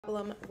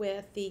problem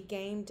with the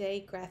game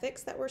day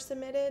graphics that were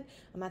submitted.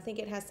 I think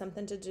it has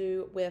something to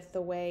do with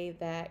the way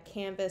that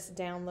Canvas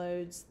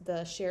downloads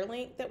the share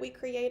link that we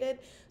created.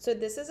 So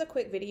this is a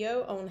quick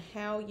video on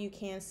how you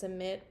can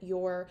submit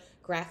your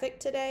graphic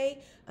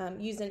today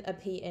using a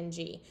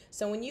PNG.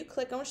 So when you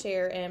click on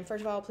share, and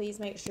first of all, please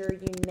make sure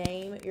you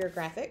name your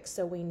graphic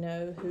so we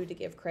know who to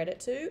give credit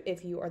to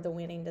if you are the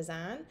winning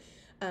design.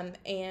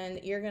 And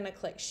you're going to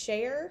click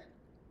share.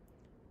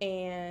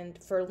 And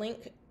for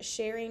link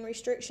sharing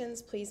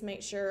restrictions, please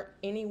make sure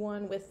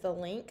anyone with the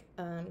link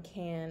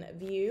can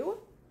view.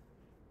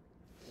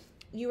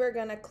 You are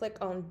going to click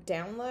on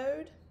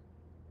download,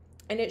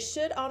 and it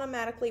should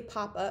automatically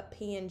pop up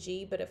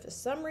PNG, but if for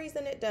some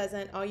reason it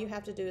doesn't, all you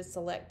have to do is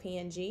select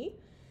PNG,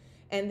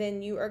 and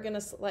then you are going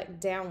to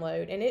select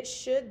download, and it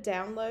should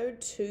download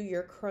to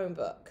your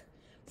Chromebook.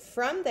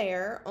 From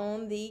there,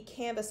 on the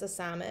Canvas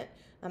assignment,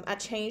 I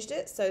changed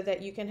it so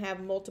that you can have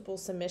multiple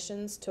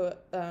submissions to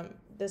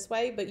this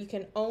way, but you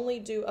can only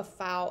do a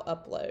file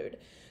upload.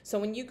 So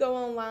when you go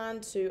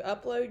online to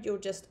upload, you'll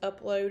just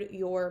upload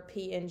your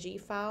PNG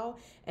file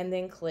and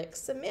then click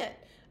submit.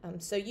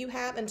 So you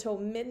have until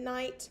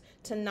midnight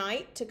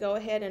tonight to go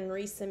ahead and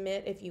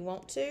resubmit if you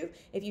want to.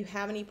 If you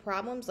have any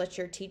problems, let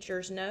your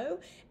teachers know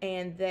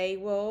and they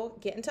will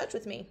get in touch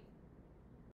with me.